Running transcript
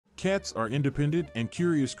Cats are independent and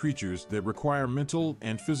curious creatures that require mental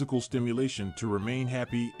and physical stimulation to remain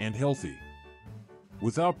happy and healthy.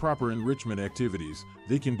 Without proper enrichment activities,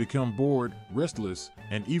 they can become bored, restless,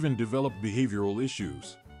 and even develop behavioral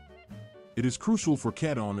issues. It is crucial for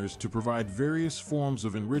cat owners to provide various forms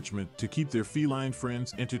of enrichment to keep their feline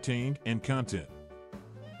friends entertained and content.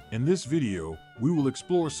 In this video, we will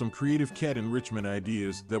explore some creative cat enrichment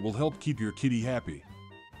ideas that will help keep your kitty happy.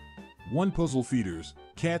 1. Puzzle feeders.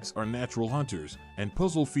 Cats are natural hunters, and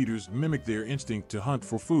puzzle feeders mimic their instinct to hunt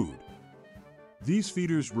for food. These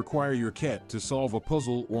feeders require your cat to solve a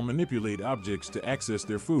puzzle or manipulate objects to access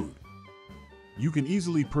their food. You can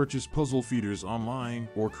easily purchase puzzle feeders online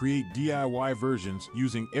or create DIY versions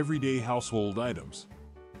using everyday household items.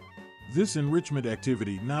 This enrichment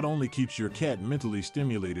activity not only keeps your cat mentally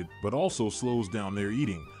stimulated, but also slows down their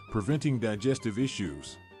eating, preventing digestive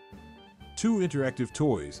issues. 2. Interactive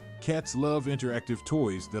toys. Cats love interactive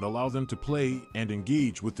toys that allow them to play and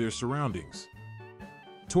engage with their surroundings.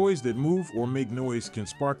 Toys that move or make noise can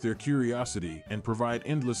spark their curiosity and provide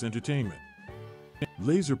endless entertainment.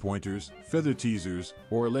 Laser pointers, feather teasers,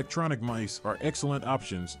 or electronic mice are excellent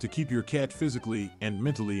options to keep your cat physically and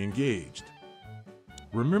mentally engaged.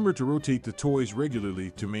 Remember to rotate the toys regularly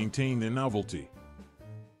to maintain their novelty.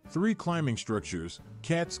 3. Climbing structures.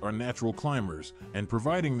 Cats are natural climbers, and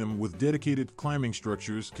providing them with dedicated climbing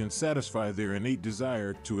structures can satisfy their innate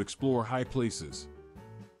desire to explore high places.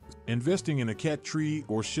 Investing in a cat tree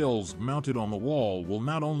or shelves mounted on the wall will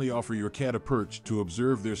not only offer your cat a perch to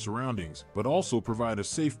observe their surroundings, but also provide a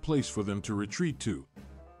safe place for them to retreat to.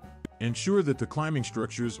 Ensure that the climbing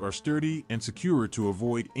structures are sturdy and secure to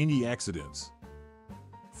avoid any accidents.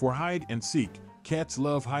 For hide and seek, cats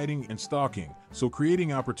love hiding and stalking, so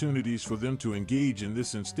creating opportunities for them to engage in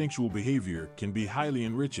this instinctual behavior can be highly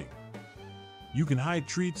enriching. You can hide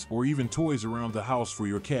treats or even toys around the house for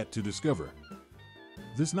your cat to discover.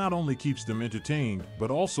 This not only keeps them entertained, but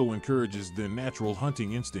also encourages their natural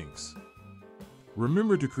hunting instincts.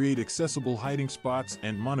 Remember to create accessible hiding spots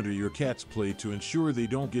and monitor your cat's play to ensure they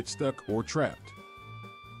don't get stuck or trapped.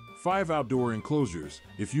 5. Outdoor enclosures.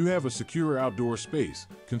 If you have a secure outdoor space,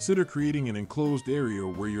 consider creating an enclosed area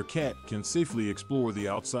where your cat can safely explore the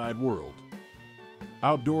outside world.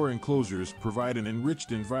 Outdoor enclosures provide an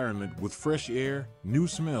enriched environment with fresh air, new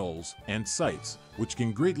smells, and sights, which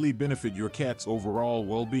can greatly benefit your cat's overall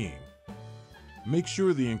well-being. Make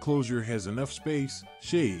sure the enclosure has enough space,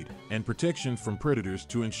 shade, and protection from predators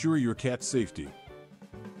to ensure your cat's safety.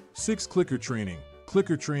 6. Clicker training.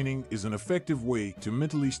 Clicker training is an effective way to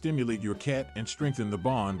mentally stimulate your cat and strengthen the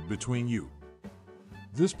bond between you.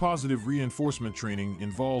 This positive reinforcement training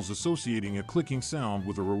involves associating a clicking sound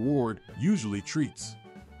with a reward, usually treats.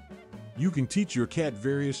 You can teach your cat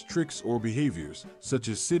various tricks or behaviors, such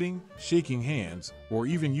as sitting, shaking hands, or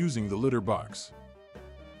even using the litter box.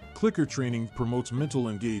 Clicker training promotes mental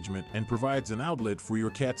engagement and provides an outlet for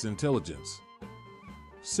your cat's intelligence.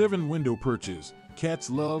 7. Window perches. Cats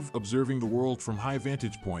love observing the world from high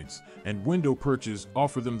vantage points, and window perches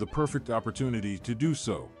offer them the perfect opportunity to do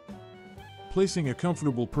so. Placing a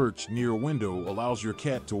comfortable perch near a window allows your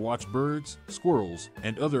cat to watch birds, squirrels,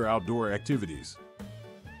 and other outdoor activities.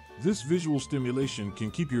 This visual stimulation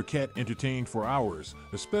can keep your cat entertained for hours,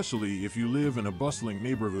 especially if you live in a bustling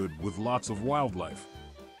neighborhood with lots of wildlife.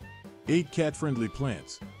 8. Cat-friendly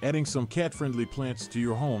plants. Adding some cat-friendly plants to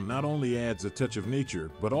your home not only adds a touch of nature,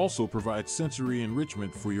 but also provides sensory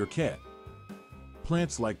enrichment for your cat.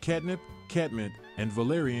 Plants like catnip, catmint, and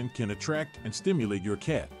valerian can attract and stimulate your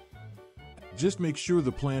cat. Just make sure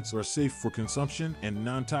the plants are safe for consumption and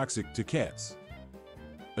non-toxic to cats.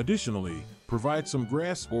 Additionally, provide some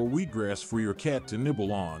grass or wheatgrass for your cat to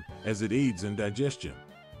nibble on, as it aids in digestion.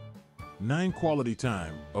 9. Quality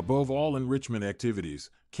time. Above all enrichment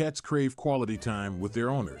activities, cats crave quality time with their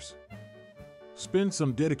owners. Spend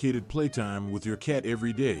some dedicated playtime with your cat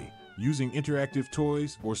every day, using interactive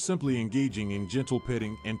toys or simply engaging in gentle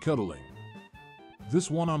petting and cuddling.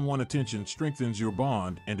 This one-on-one attention strengthens your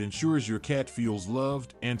bond and ensures your cat feels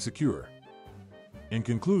loved and secure. In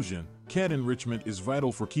conclusion, cat enrichment is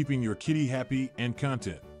vital for keeping your kitty happy and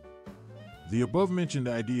content. The above-mentioned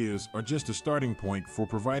ideas are just a starting point for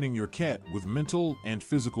providing your cat with mental and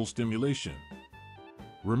physical stimulation.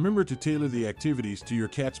 Remember to tailor the activities to your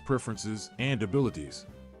cat's preferences and abilities.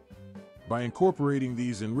 By incorporating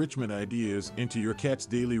these enrichment ideas into your cat's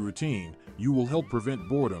daily routine, you will help prevent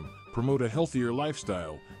boredom, promote a healthier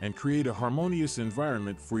lifestyle, and create a harmonious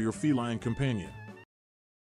environment for your feline companion.